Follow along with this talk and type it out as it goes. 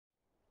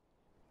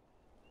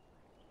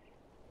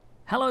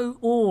Hello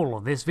all,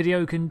 this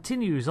video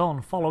continues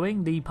on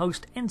following the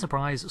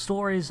post-Enterprise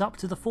stories up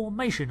to the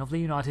formation of the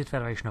United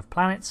Federation of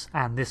Planets,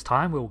 and this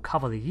time we'll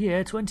cover the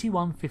year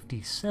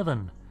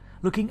 2157,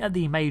 looking at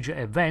the major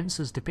events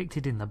as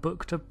depicted in the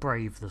book To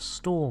Brave the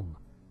Storm.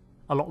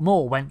 A lot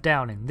more went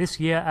down in this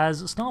year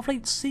as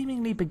Starfleet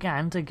seemingly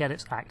began to get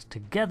its act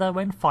together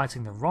when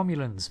fighting the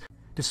Romulans,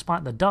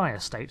 despite the dire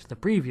state the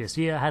previous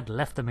year had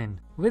left them in,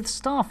 with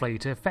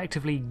Starfleet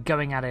effectively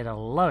going at it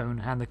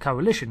alone and the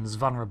Coalition's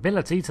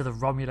vulnerability to the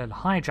Romulan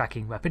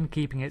hijacking weapon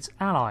keeping its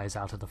allies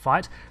out of the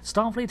fight.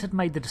 Starfleet had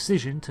made the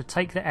decision to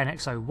take the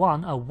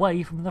NX-01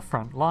 away from the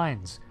front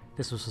lines.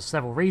 This was for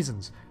several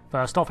reasons.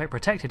 First off, it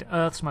protected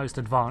Earth's most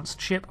advanced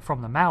ship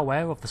from the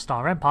malware of the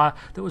Star Empire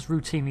that was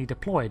routinely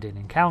deployed in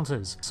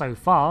encounters. So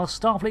far,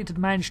 Starfleet had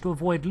managed to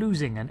avoid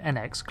losing an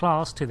NX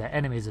class to their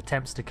enemies'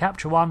 attempts to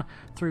capture one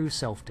through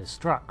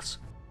self-destructs.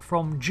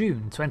 From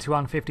June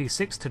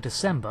 2156 to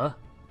December,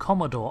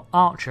 Commodore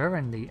Archer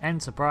and the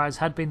Enterprise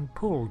had been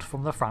pulled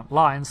from the front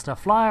lines to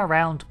fly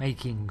around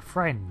making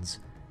friends.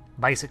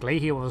 Basically,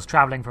 he was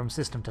travelling from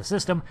system to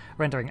system,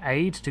 rendering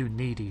aid to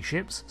needy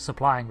ships,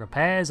 supplying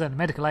repairs and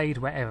medical aid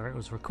wherever it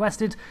was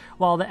requested,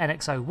 while the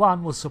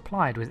NX-01 was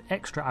supplied with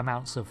extra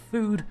amounts of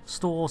food,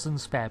 stores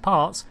and spare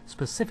parts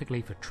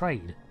specifically for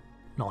trade.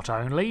 Not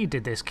only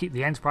did this keep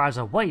the Enterprise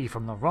away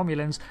from the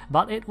Romulans,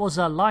 but it was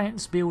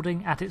alliance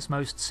building at its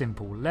most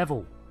simple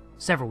level.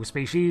 Several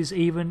species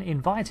even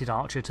invited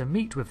Archer to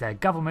meet with their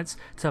governments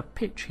to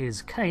pitch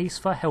his case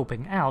for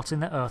helping out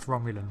in the Earth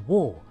Romulan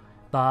War.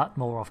 But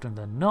more often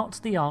than not,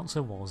 the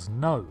answer was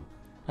no.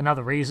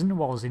 Another reason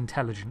was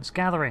intelligence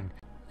gathering,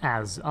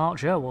 as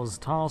Archer was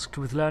tasked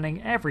with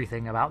learning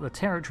everything about the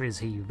territories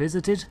he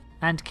visited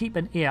and keep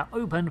an ear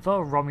open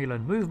for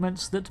Romulan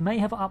movements that may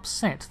have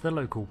upset the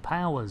local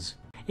powers.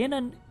 In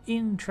an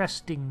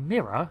interesting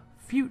mirror,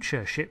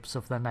 future ships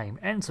of the name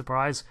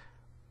Enterprise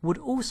would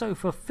also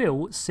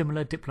fulfill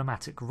similar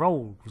diplomatic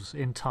roles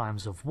in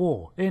times of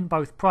war, in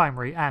both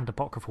primary and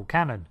apocryphal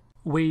canon.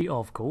 We,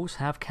 of course,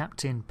 have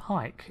Captain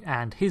Pike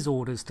and his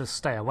orders to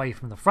stay away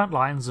from the front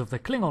lines of the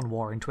Klingon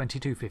War in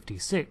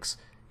 2256.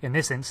 In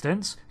this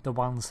instance, the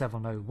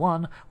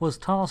 1701 was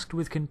tasked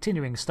with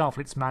continuing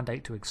Starfleet's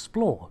mandate to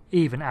explore,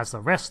 even as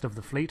the rest of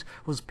the fleet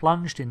was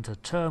plunged into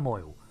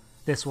turmoil.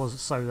 This was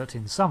so that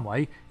in some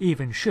way,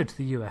 even should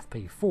the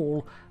UFP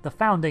fall, the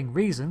founding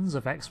reasons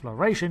of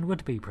exploration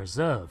would be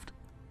preserved.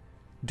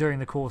 During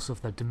the course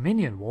of the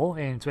Dominion War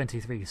in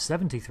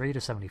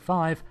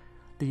 2373-75,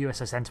 the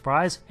USS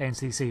Enterprise,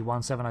 NCC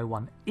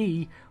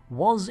 1701E,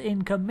 was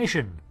in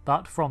commission,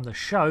 but from the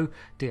show,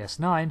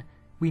 DS9,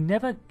 we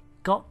never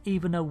got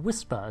even a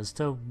whisper as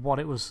to what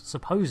it was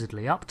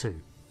supposedly up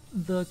to.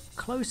 The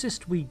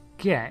closest we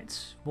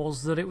get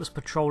was that it was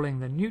patrolling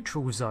the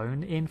neutral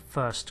zone in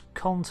First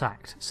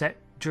Contact, set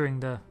during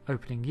the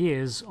opening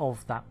years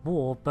of that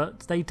war,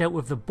 but they dealt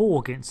with the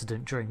Borg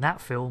incident during that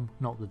film,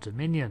 not the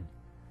Dominion.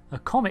 A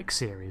comic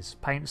series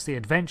paints the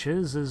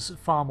adventures as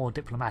far more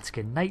diplomatic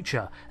in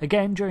nature,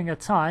 again during a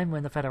time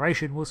when the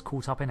Federation was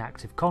caught up in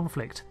active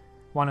conflict.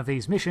 One of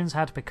these missions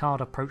had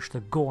Picard approach the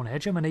Gorn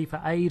hegemony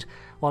for aid,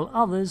 while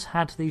others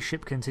had the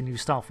ship continue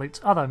Starfleet's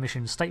other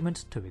mission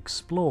statement to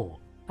explore.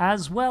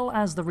 As well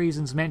as the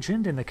reasons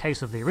mentioned in the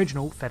case of the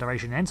original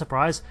Federation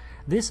Enterprise,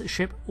 this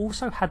ship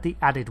also had the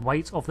added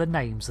weight of the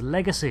name's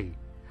legacy.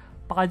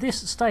 By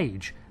this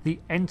stage, the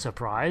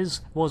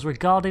Enterprise was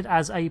regarded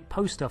as a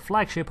poster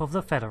flagship of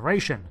the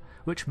Federation,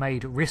 which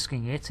made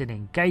risking it in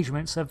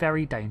engagements a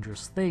very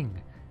dangerous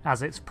thing,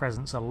 as its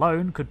presence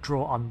alone could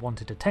draw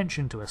unwanted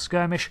attention to a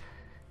skirmish,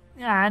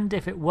 and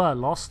if it were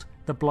lost,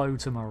 the blow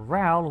to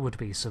morale would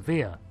be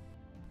severe.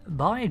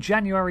 By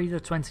January the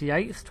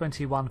 28th,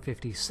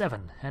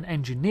 2157, an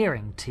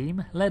engineering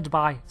team led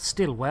by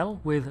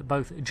Stilwell, with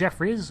both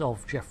Jeffries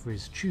of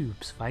Jeffries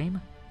Tubes fame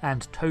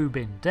and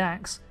Tobin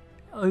Dax,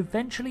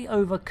 eventually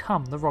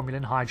overcome the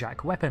Romulan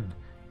hijack weapon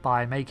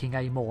by making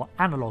a more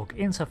analog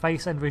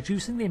interface and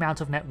reducing the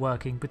amount of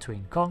networking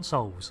between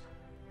consoles.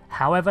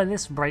 However,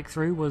 this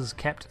breakthrough was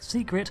kept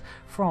secret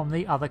from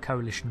the other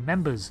Coalition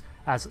members,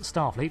 as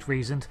Starfleet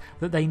reasoned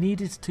that they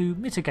needed to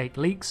mitigate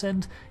leaks,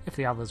 and if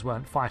the others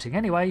weren't fighting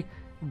anyway,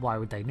 why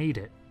would they need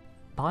it?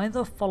 By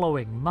the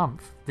following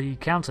month, the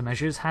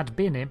countermeasures had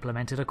been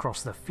implemented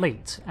across the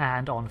fleet,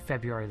 and on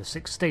February the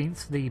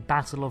 16th, the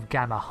Battle of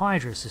Gamma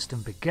Hydra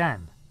system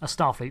began. A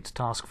Starfleet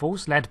task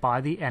force led by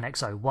the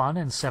NX-01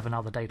 and 7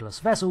 other Daedalus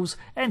vessels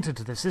entered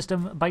the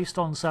system based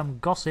on some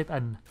gossip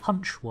and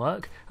hunch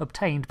work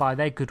obtained by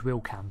their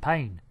Goodwill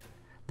campaign.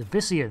 The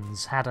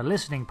Vissians had a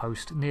listening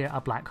post near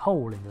a black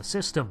hole in the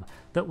system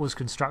that was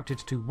constructed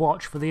to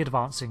watch for the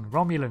advancing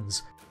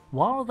Romulans.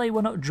 While they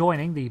were not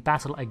joining the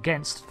battle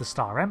against the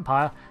Star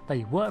Empire,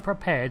 they were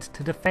prepared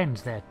to defend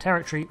their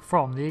territory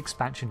from the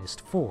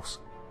expansionist force.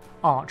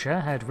 Archer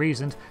had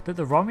reasoned that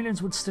the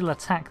Romulans would still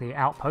attack the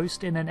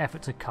outpost in an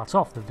effort to cut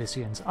off the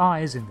Vissians'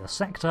 eyes in the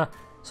sector,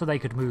 so they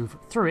could move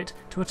through it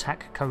to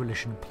attack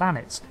Coalition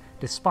planets,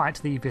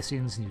 despite the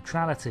Vissians'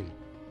 neutrality.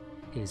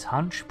 His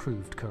hunch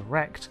proved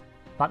correct,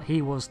 but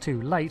he was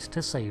too late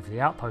to save the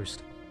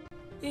outpost.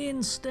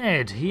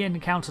 Instead, he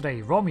encountered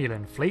a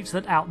Romulan fleet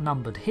that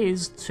outnumbered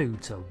his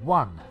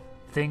 2-1.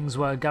 Things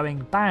were going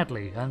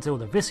badly until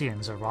the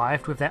Vissians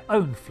arrived with their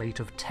own fleet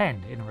of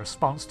 10 in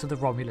response to the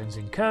Romulans'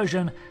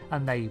 incursion,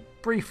 and they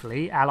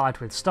briefly allied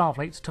with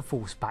Starfleet to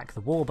force back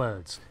the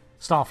Warbirds.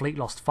 Starfleet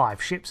lost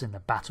 5 ships in the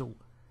battle.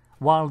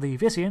 While the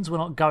Vissians were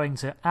not going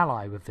to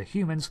ally with the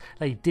humans,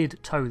 they did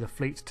tow the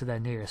fleet to their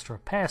nearest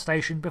repair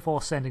station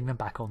before sending them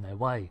back on their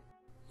way.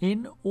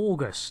 In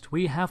August,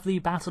 we have the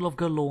Battle of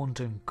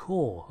Galorndon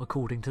Core,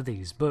 according to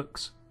these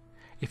books.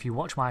 If you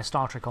watch my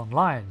Star Trek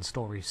Online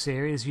story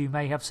series, you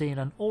may have seen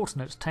an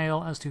alternate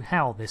tale as to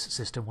how this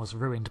system was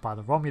ruined by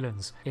the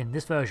Romulans. In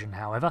this version,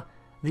 however,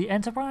 the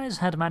Enterprise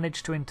had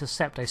managed to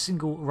intercept a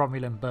single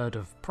Romulan bird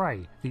of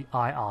prey, the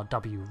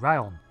IRW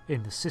Rayon,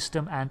 in the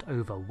system and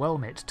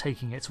overwhelm it,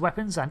 taking its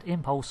weapons and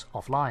impulse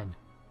offline.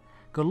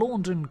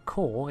 Galorndon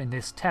Core in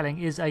this telling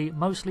is a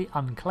mostly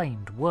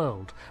unclaimed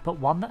world, but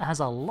one that has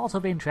a lot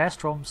of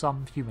interest from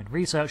some human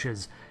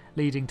researchers,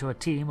 leading to a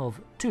team of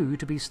 2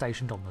 to be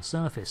stationed on the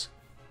surface.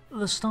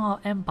 The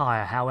Star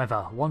Empire,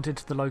 however, wanted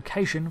the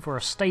location for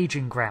a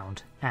staging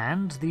ground,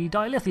 and the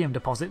dilithium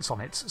deposits on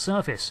its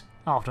surface.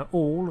 After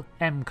all,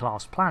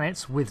 M-class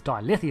planets with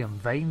dilithium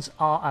veins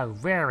are a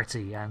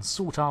rarity and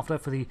sought after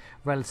for the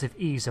relative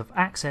ease of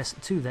access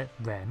to the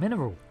rare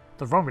mineral.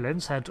 The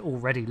Romulans had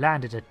already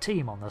landed a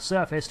team on the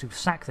surface to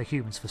sack the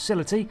humans'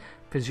 facility,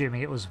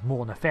 presuming it was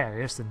more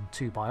nefarious than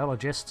 2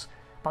 biologists,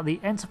 but the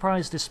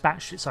Enterprise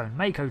dispatched its own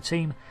Mako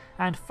team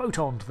and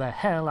photoned the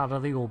hell out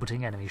of the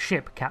orbiting enemy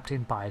ship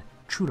captained by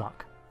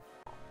Chulak.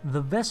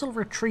 The vessel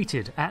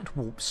retreated at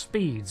warp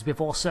speeds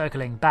before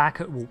circling back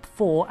at warp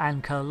 4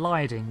 and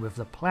colliding with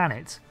the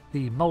planet.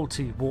 The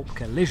multi-warp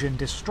collision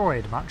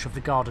destroyed much of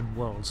the Garden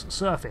World's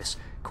surface,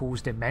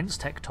 caused immense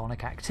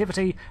tectonic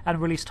activity,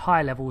 and released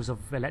high levels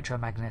of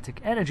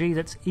electromagnetic energy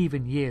that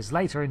even years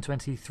later in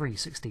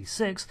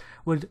 2366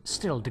 would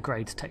still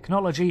degrade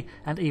technology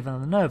and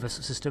even the nervous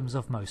systems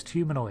of most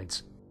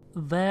humanoids.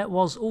 There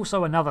was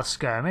also another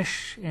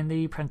skirmish in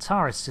the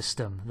Pentaris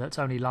system that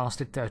only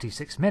lasted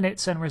 36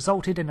 minutes and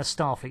resulted in a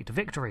Starfleet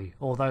victory,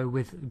 although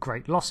with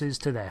great losses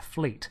to their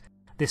fleet.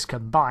 This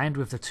combined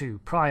with the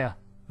 2 prior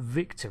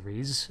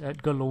victories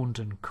at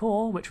Galorndon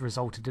Core, which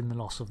resulted in the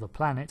loss of the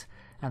planet,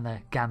 and the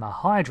Gamma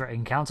Hydra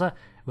encounter,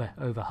 where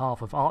over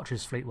half of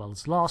Archer's fleet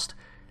was lost,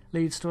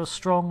 leads to a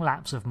strong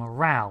lapse of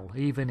morale,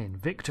 even in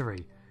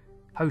victory.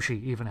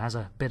 Hoshi even has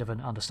a bit of an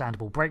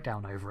understandable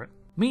breakdown over it.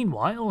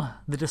 Meanwhile,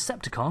 the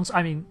Decepticons,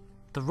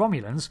 the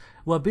Romulans,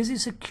 were busy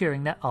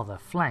securing their other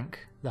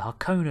flank, the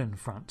Harkonnen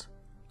front.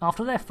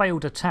 After their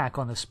failed attack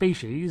on the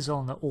species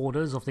on the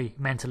orders of the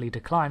mentally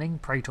declining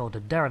Praetor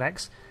de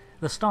Deridex,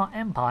 the Star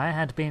Empire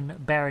had been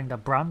bearing the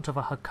brunt of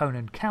a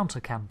Harkonnen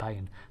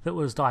counter-campaign that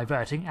was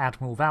diverting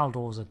Admiral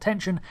Valdor's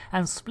attention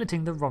and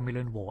splitting the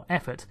Romulan war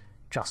effort,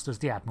 just as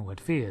the Admiral had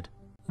feared.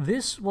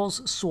 This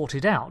was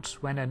sorted out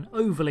when an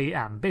overly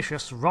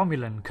ambitious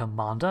Romulan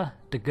commander,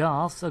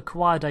 Degarth,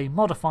 acquired a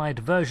modified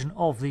version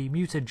of the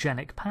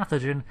mutagenic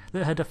pathogen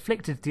that had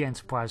afflicted the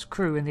Enterprise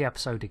crew in the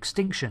episode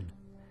Extinction.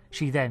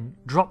 She then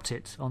dropped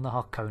it on the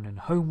Harkonnen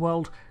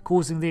homeworld,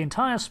 causing the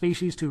entire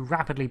species to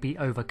rapidly be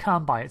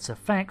overcome by its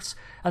effects,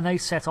 and they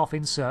set off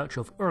in search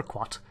of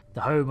Urquhart,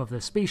 the home of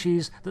the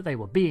species that they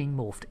were being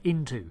morphed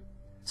into.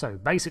 So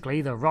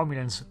basically the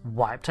Romulans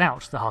wiped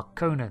out the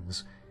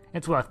Harkonnens.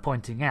 It's worth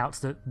pointing out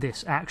that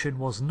this action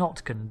was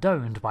not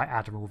condoned by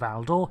Admiral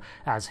Valdor,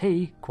 as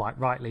he, quite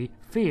rightly,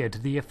 feared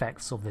the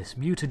effects of this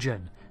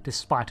mutagen,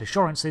 despite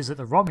assurances that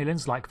the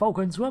Romulans, like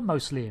Vulcans, were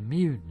mostly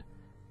immune.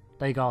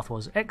 Degarth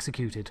was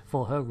executed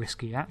for her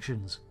risky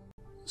actions.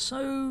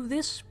 So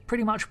this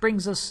pretty much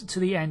brings us to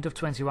the end of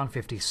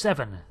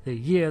 2157, the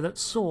year that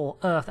saw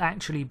Earth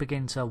actually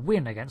begin to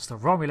win against the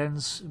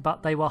Romulans,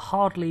 but they were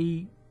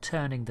hardly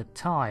turning the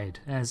tide,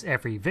 as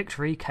every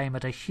victory came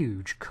at a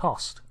huge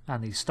cost,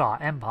 and the Star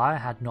Empire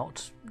had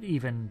not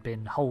even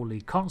been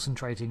wholly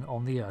concentrating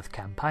on the Earth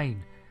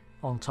campaign.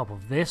 On top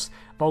of this,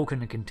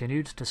 Vulcan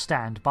continued to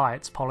stand by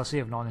its policy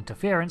of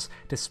non-interference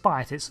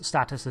despite its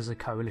status as a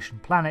coalition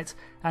planet,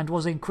 and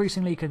was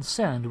increasingly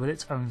concerned with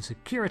its own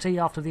security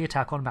after the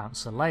attack on Mount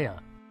Seleia.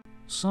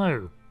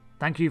 So,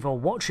 thank you for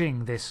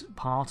watching this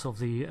part of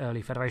the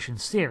Early Federation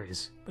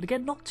series, but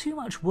again not too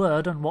much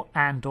word on what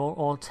Andor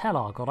or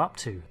Tellar got up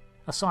to,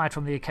 aside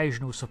from the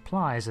occasional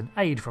supplies and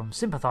aid from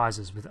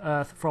sympathisers with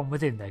Earth from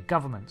within their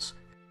governments.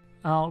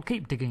 I'll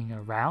keep digging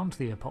around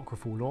the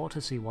apocryphal lore to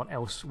see what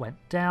else went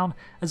down,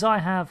 as I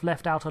have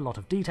left out a lot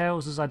of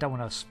details as I don't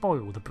want to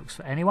spoil the books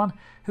for anyone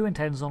who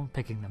intends on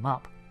picking them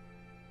up.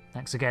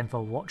 Thanks again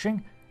for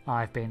watching,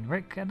 I've been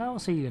Rick and I'll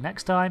see you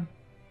next time,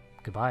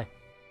 goodbye.